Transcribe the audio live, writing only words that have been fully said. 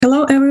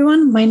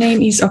everyone. My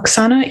name is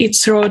Okusana.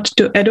 It's Road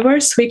to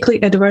Edoverse, weekly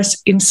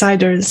Edoverse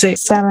Insider, the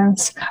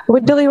 7th.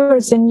 We deliver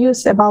the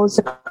news about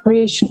the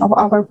creation of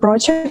our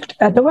project,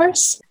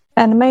 Edoverse.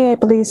 And may I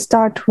please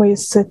start with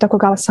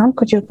Tokugawa-san?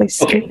 Could you please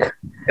speak? Okay.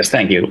 Yes,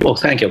 thank you. Well,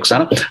 thank you,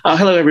 Okusana.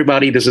 Hello,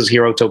 everybody. This is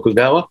Iehiro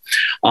Tokugawa.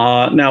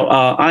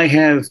 I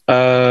have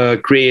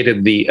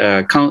created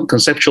the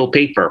conceptual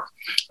paper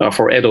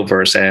for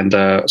Edoverse, and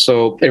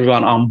so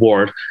everyone on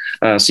board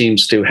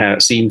seems to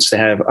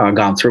have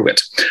gone through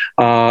it.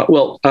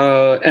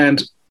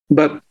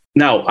 But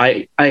now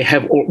I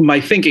have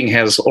my thinking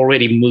has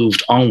already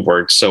moved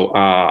onward, so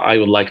I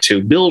would like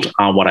to build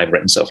on what I've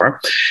written so far,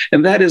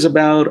 and that is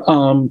about.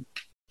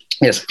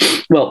 Yes.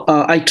 Well,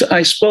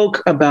 I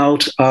spoke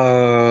about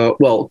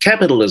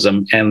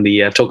capitalism and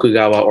the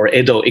Tokugawa or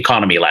Edo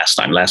economy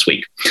last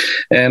week,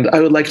 and I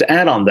would like to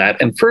add on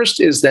that. And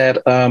first is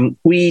that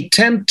we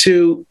tend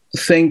to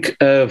think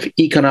of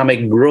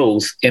economic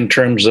growth in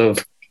terms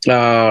of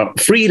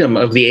freedom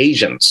of the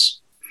agents.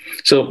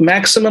 So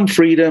maximum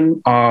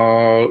freedom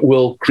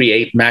will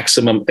create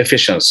maximum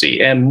efficiency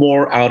and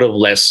more out of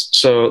less.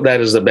 So that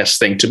is the best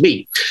thing to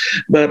be.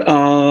 But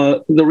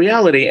the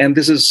reality, and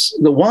this is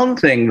the one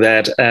thing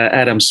that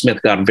Adam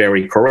Smith got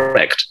very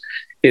correct,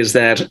 is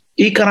that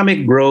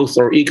economic growth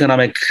or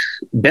economic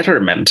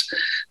betterment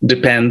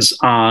depends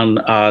on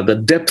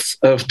the depth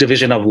of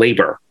division of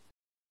labor.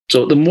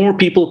 So the more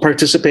people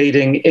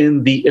participating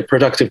in the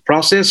productive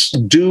process,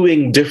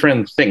 doing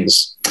different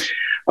things,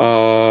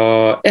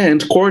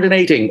 and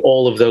coordinating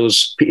all of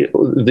those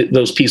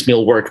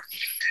piecemeal work,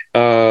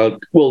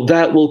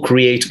 that will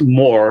create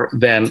more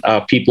than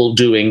people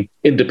doing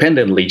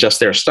independently just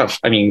their stuff.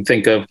 I mean,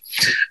 think of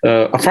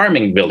a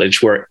farming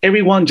village where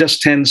everyone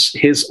just tends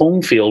his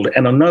own field,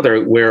 and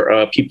another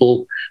where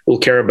people will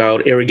care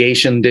about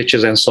irrigation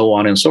ditches and so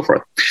on and so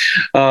forth.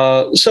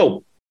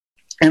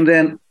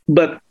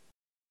 But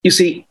you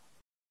see,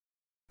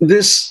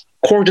 this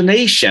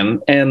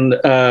coordination and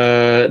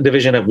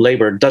division of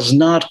labor does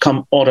not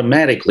come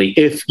automatically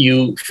if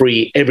you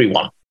free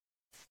everyone.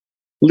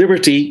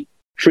 Liberty,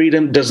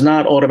 freedom does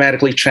not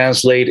automatically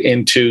translate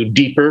into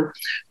deeper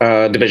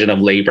division of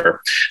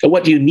labor.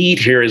 What you need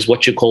here is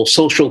what you call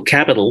social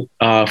capital,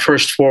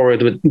 first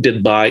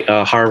forwarded by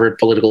Harvard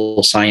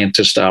political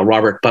scientist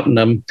Robert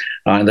Putnam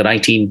in the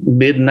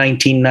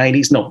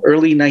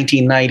early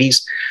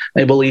 1990s,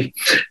 I believe.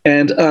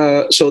 And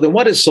so then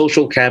what is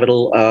social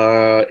capital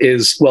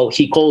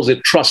he calls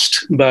it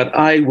trust, but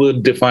I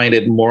would define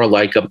it more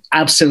like an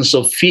absence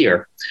of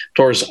fear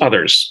towards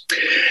others.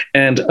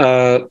 And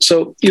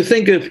so you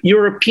think of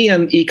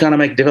European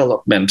economic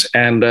development,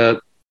 and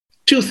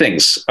two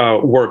things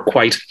were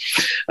quite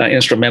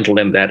instrumental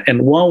in that.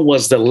 And one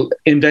was the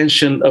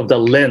invention of the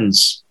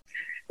lens,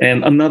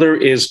 and another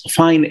is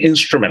fine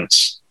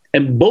instruments.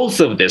 And both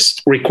of this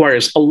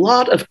requires a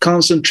lot of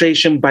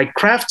concentration by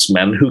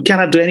craftsmen who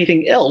cannot do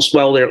anything else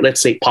while they're, let's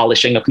say,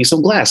 polishing a piece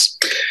of glass.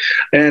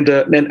 And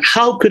then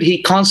how could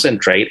he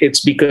concentrate? It's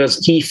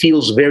because he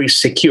feels very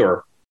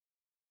secure,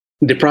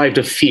 deprived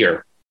of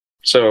fear.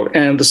 So,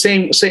 and the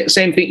same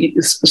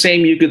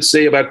thing you could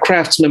say about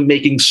craftsmen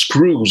making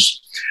screws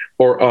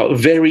or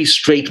very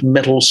straight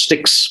metal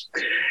sticks.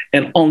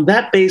 And on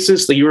that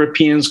basis, the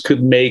Europeans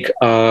could make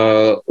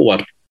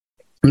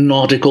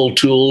nautical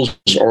tools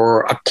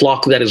or a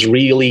clock that is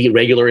really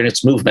regular in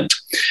its movement.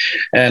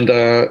 And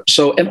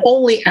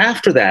only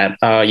after that,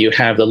 you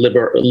have the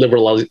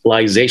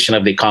liberalization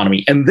of the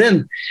economy. And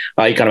then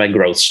economic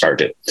growth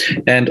started.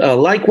 And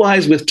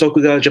likewise with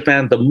Tokugawa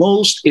Japan, the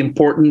most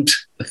important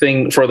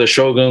thing for the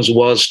shoguns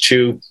was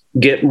to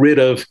get rid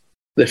of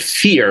the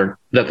fear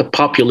that the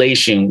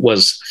population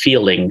was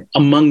feeling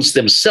amongst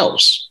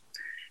themselves.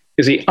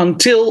 You see,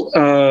 until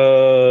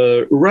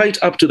right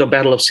up to the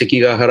Battle of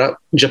Sekigahara,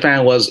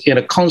 Japan was in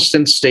a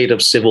constant state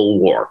of civil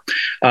war.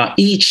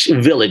 Each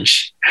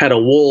village had a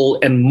wall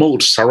and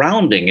moat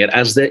surrounding it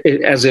as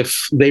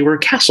if they were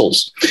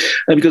castles,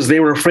 because they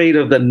were afraid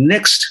of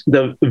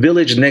the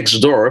village next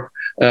door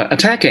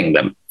attacking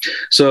them.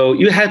 So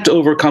you had to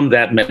overcome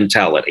that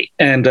mentality.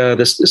 And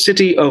the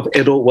city of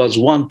Edo was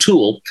one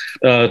tool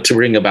to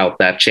bring about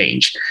that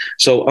change.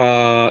 So,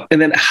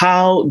 and then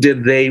how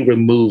did they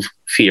remove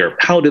fear?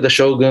 How did the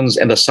shoguns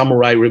and the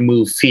samurai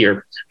remove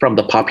fear from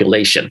the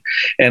population?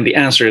 And the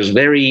answer is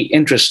very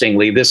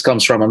interestingly, this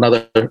comes from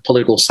another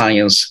political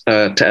science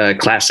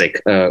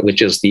classic,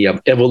 which is the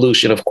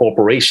evolution of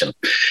cooperation,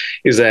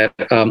 is that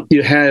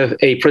you have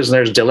a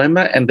prisoner's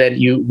dilemma and then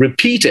you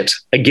repeat it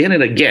again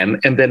and again,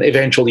 and then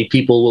eventually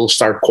people will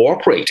start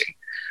cooperating,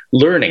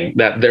 learning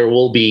that there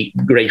will be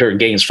greater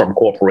gains from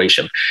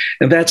cooperation.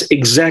 And that's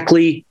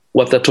exactly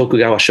what the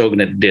Tokugawa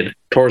shogunate did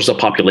towards the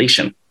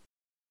population.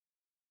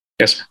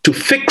 Yes, to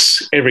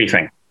fix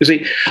everything. You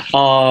see,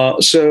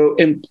 so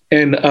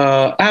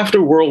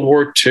after World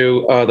War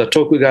II, the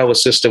Tokugawa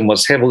system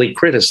was heavily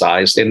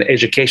criticized in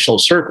educational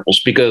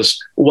circles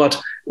because what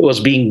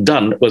was being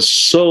done was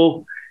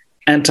so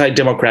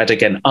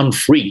anti-democratic and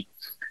unfree.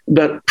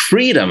 But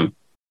freedom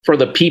for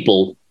the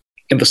people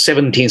in the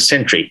 17th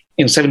century,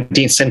 in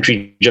 17th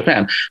century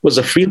Japan, was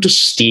the freedom to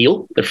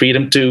steal, the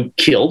freedom to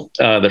kill,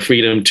 the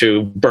freedom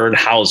to burn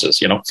houses,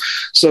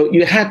 So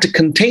you had to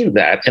contain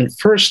that and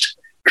first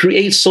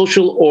create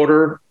social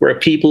order where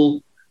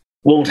people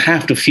won't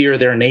have to fear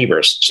their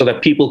neighbors so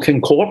that people can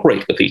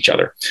cooperate with each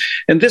other.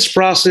 And this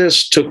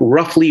process took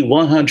roughly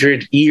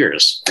 100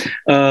 years.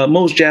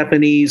 Most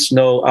Japanese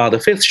know the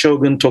fifth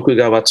shogun,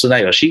 Tokugawa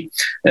Tsunayoshi,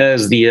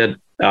 as the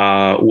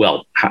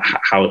how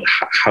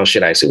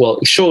should I say? Well,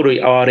 Shorei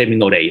Aremi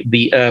no Rei,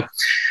 the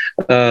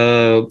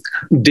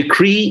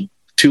decree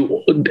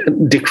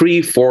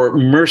for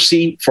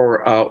mercy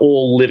for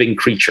all living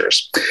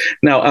creatures.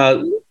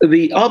 Now,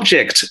 the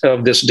object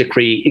of this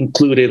decree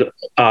included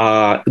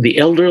the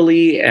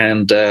elderly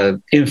and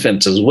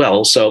infants as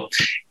well. So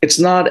it's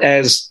not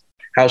as,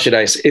 how should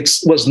I say? It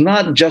was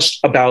not just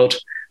about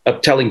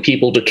telling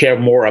people to care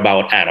more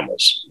about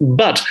animals,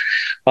 but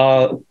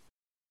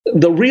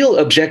the real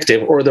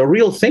objective or the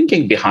real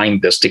thinking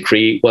behind this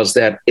decree was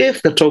that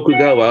if the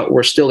Tokugawa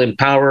were still in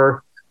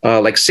power,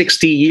 like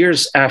 60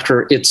 years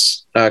after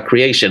its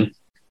creation,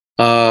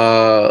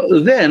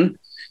 then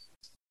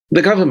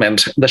the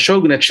government, the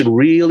shogunate, should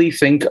really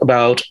think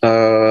about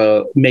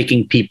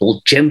making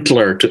people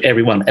gentler to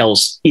everyone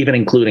else, even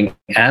including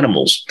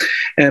animals.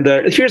 And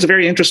here's a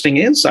very interesting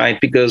insight,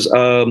 because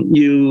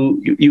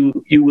you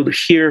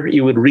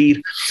would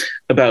read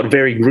about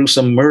very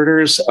gruesome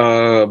murders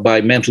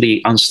by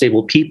mentally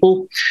unstable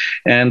people,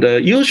 and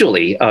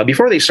usually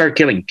before they start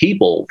killing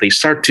people, they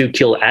start to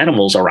kill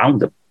animals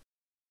around them.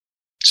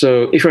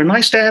 So if you're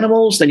nice to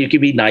animals, then you can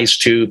be nice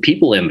to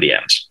people in the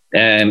end.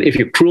 And if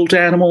you're cruel to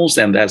animals,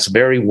 then that's a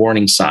very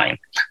warning sign.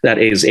 That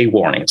is a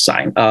warning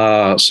sign.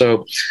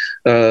 So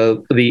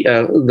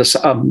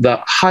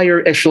the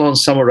higher echelon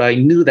samurai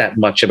knew that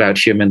much about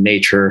human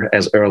nature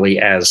as early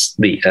as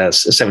the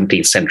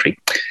 17th century.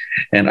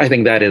 And I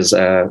think that is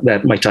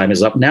that my time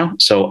is up now.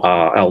 So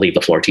I'll leave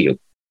the floor to you.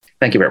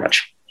 Thank you very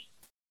much.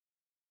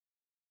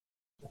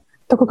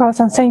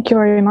 Tokugawa-san, thank you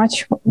very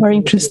much. Very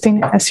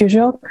interesting as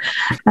usual.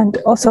 And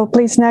also,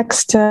 please,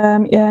 next,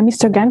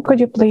 Mr. Gen, could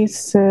you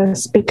please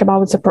speak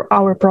about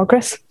our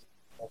progress?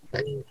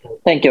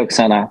 Thank you,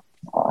 Okusana.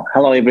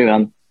 Hello,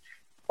 everyone.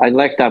 I'd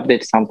like to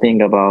update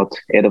something about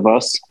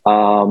Edoverse.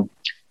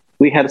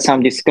 We had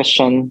some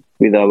discussion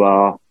with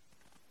our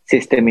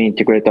system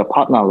integrator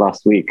partner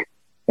last week.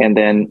 And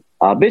then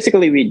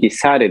basically we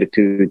decided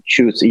to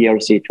choose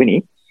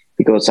ERC20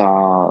 because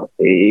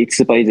it's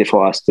super easy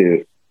for us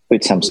to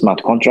put some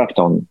smart contract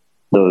on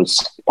those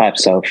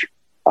types of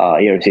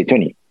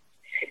ERC20.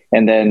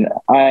 And then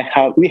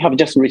we have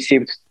just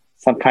received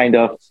some kind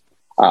of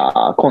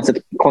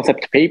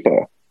concept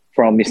paper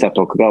from Mr.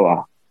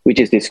 Tokugawa, which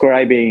is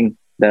describing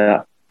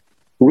the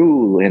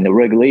rule and the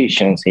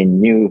regulations in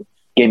new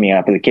gaming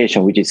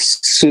application, which is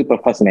super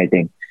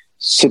fascinating,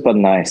 super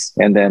nice.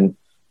 And then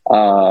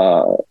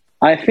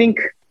I think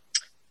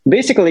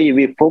basically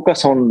we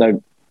focus on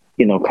the,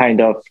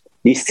 kind of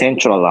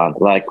decentral land,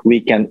 like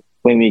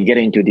when we get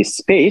into this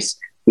space,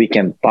 we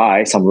can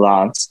buy some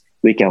lands,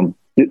 we can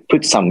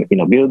put some,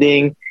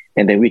 building,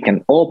 and then we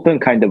can open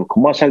kind of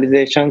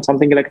commercialization,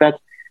 something like that.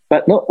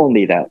 But not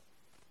only that,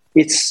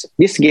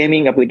 this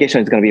gaming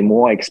application is going to be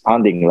more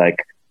expanding,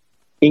 like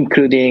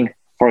including,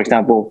 for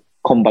example,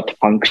 combat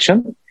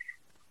function.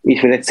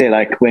 If let's say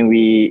like when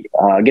we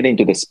get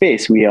into the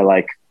space, we are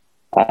like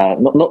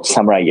not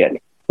samurai yet,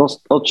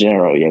 not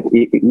general yet.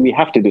 We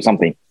have to do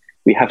something.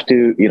 We have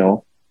to,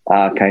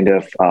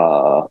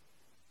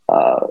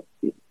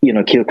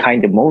 kill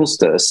kind of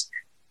monsters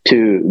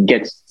to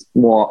get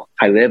more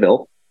high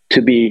level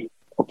to be,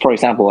 for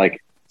example,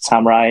 like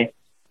samurai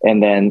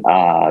and then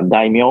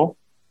daimyo,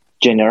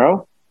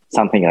 general,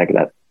 something like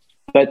that.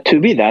 But to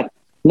be that,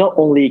 not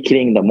only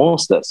killing the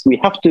monsters, we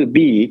have to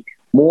be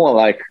more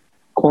like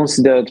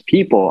considered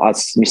people,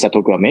 as Mr.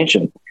 Tokugawa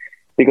mentioned,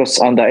 because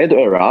under Edo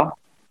era,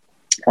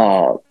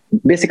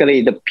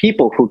 basically the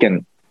people who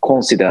can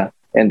consider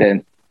and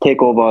then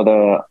take over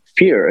the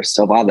fears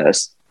of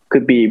others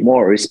could be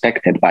more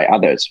respected by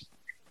others.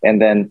 And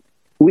then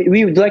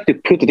we would like to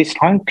put this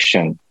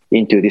function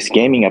into this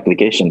gaming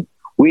application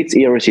with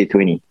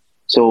ERC20.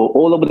 So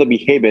all of the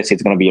behaviors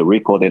is going to be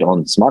recorded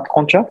on smart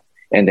contract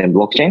and then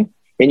blockchain.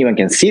 Anyone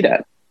can see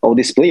that. Oh,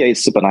 this player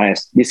is super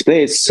nice. This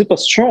player is super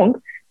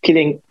strong,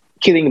 killing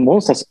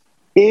monsters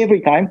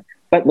every time,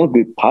 but not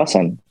good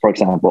person, for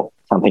example,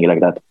 something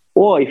like that.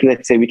 Or if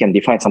let's say we can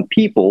define some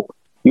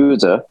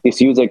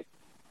this user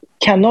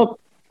cannot,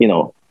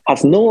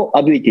 has no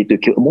ability to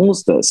kill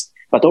monsters,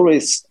 but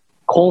always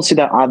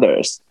consider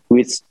others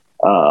with,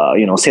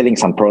 selling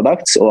some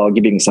products or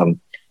giving some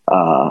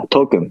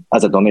token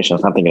as a donation,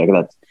 something like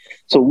that.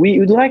 So we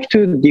would like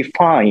to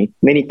define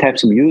many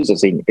types of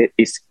users in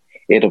this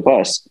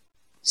Edoverse.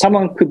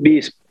 Someone could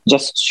be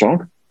just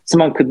strong.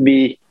 Someone could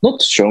be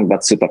not strong,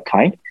 but super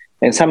kind.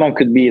 And someone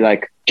could be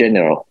like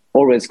general,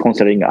 always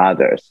considering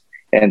others,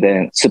 and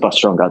then super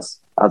strong as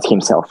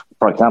himself,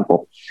 for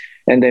example.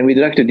 And then we'd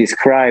like to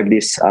describe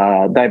this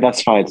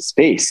diversified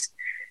space.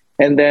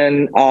 And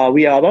then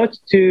we are about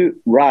to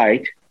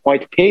write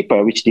white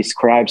paper which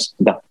describes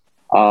the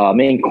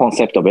main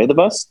concept of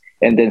Edoverse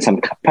and then some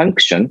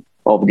function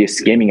of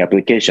this gaming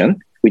application,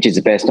 which is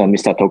based on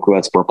Mr.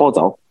 Tokugawa's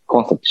proposal,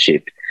 concept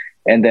sheet.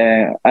 And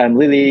then I'm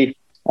really,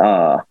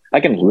 I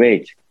can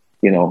wait,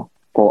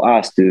 for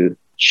us to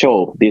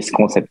show this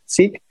concept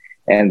sheet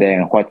and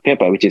then white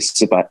paper, which is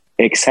super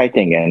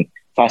exciting and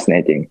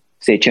fascinating.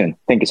 Stay tuned.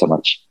 Thank you so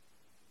much.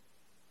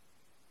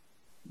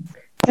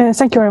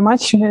 Thank you very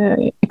much.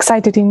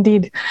 Excited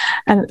indeed.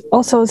 And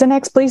also the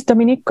next, please,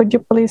 Dominic, could you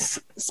please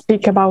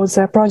speak about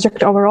the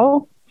project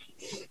overall?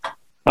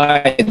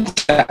 Hi,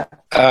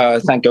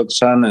 thank you,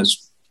 Okusana.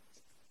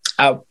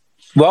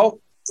 Well,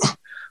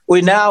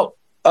 we now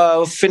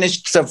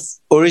finished the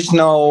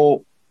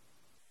original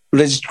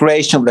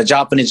registration of the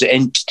Japanese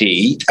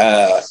entity,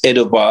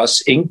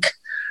 Edoverse Inc.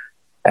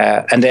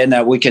 And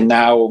then we can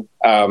now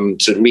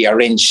sort of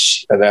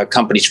rearrange the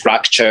company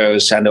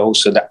structures and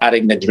also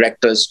adding the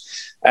directors.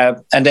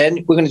 And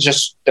then we're going to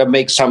just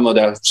make some of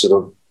the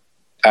sort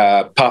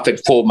of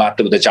perfect format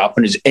of the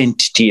Japanese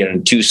entity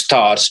and to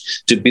start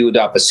to build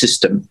up a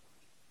system.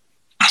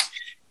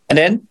 And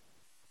then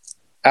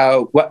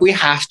what we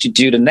have to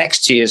do the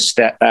next year is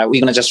that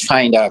we're going to just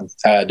find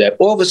the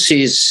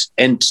overseas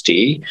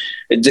entity.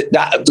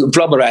 That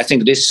probably I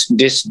think this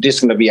is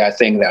going to be, I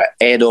think, the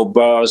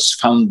Edoverse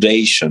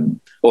Foundation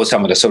or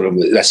some of the sort of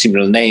a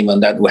similar name,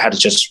 and that we had to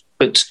just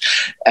put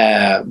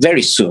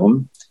very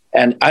soon.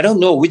 And I don't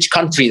know which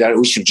country that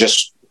we should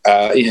just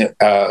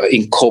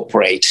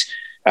incorporate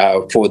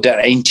for their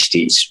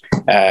entities.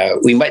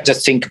 We might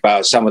just think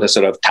about some of the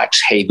sort of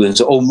tax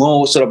havens or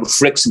more sort of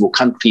flexible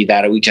country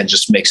that we can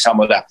just make some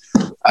of the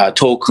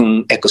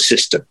token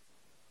ecosystem.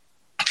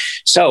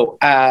 So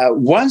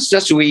once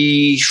that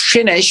we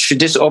finish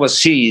this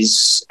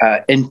overseas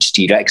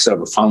entity, like sort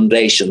of a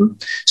foundation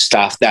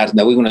stuff, that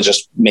we're going to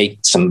just make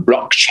some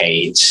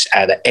blockchains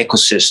and an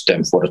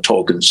ecosystem for the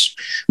tokens.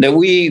 Then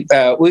we're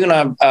going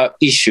to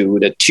issue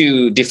the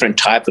two different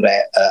types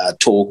of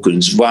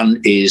tokens. One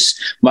is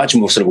much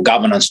more sort of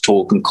governance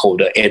token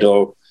called the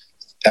Edo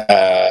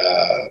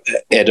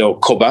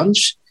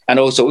Kobans. And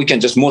also we can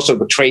just more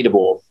sort of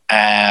tradable,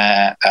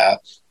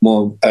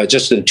 more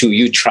just to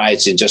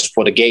utilize it just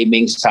for the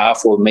gaming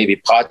stuff or maybe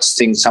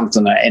purchasing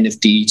something like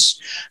NFTs.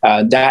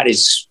 That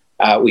is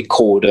we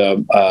call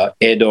the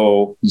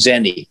Edo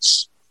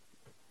Zenis.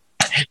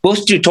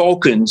 Both two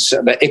tokens,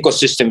 the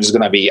ecosystem is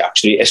going to be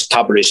actually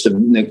established.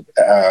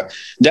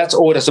 That's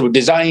all the sort of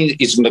design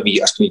is going to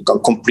be actually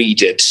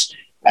completed.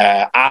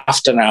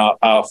 After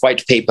our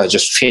white paper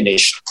just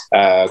finished,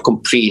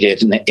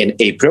 completed in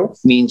April,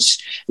 means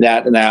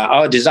that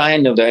our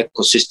design of the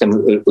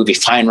ecosystem will be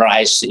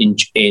finalized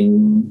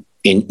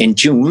in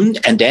June,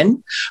 and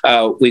then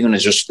we're going to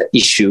just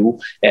issue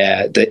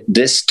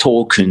this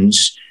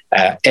tokens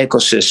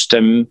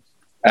ecosystem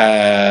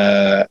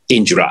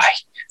in July.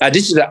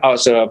 This is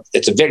also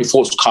it's a very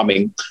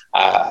forthcoming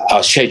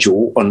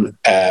schedule on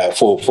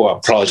for our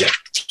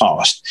project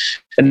fast.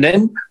 And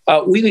then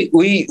we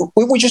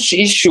will just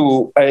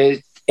issue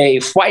a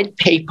white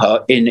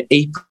paper in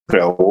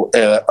April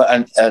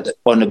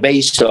on the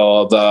basis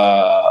of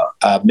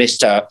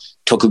Mr.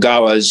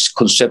 Tokugawa's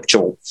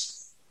conceptual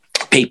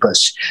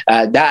papers.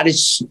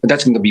 That's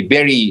going to be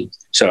very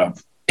sort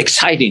of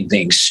exciting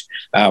things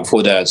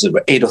for the sort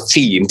of Edo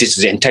theme. This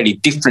is an entirely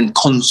different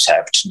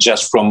concept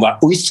just from what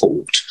we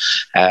thought.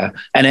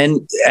 And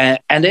then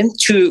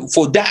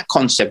for that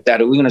concept that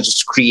we're going to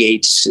just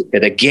create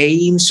the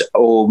games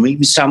or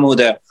maybe some of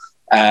the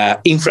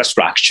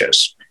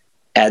infrastructures.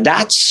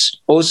 That's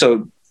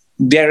also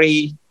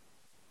very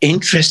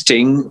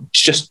interesting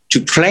just to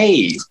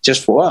play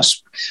just for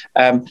us.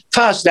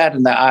 First, that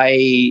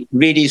I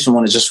really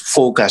want to just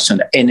focus on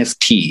the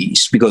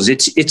NFTs because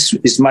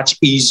it's much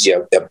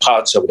easier the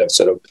parts of the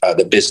sort of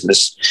the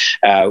business.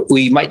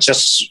 We might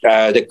just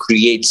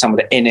create some of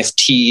the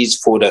NFTs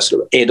for the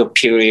sort of Edo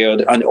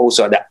period and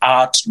also the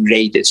art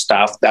related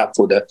stuff that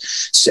for the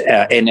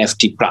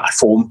NFT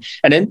platform.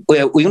 And then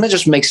we're going to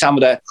just make some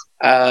of the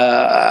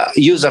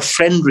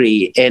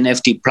user-friendly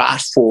NFT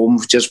platform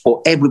just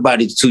for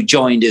everybody to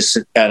join this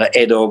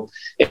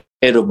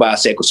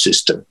Edoverse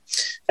ecosystem.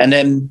 And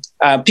then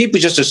people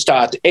just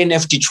start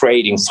NFT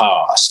trading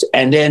fast.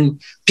 And then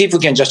people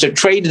can just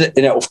trade,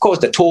 of course,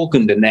 the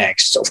token the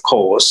next, of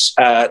course,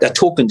 the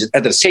token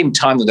at the same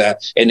time with the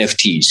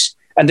NFTs.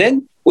 And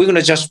then we're going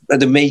to just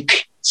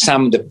make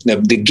some of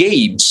the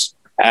games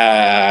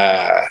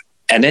and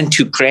then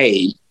to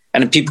play.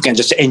 And people can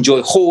just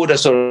enjoy whole the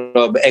sort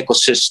of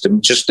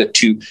ecosystem just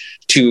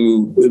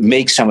to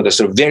make some of the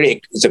sort of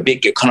the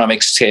big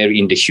economic scale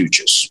in the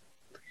futures.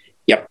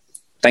 Yep.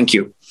 Thank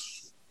you.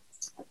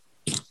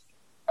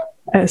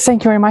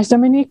 Thank you very much,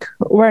 Dominic.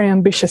 Very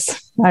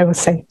ambitious, I would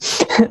say.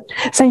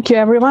 Thank you,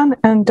 everyone.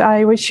 And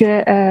I wish you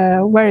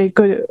a very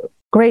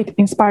great,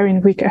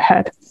 inspiring week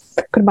ahead.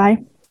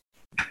 Goodbye.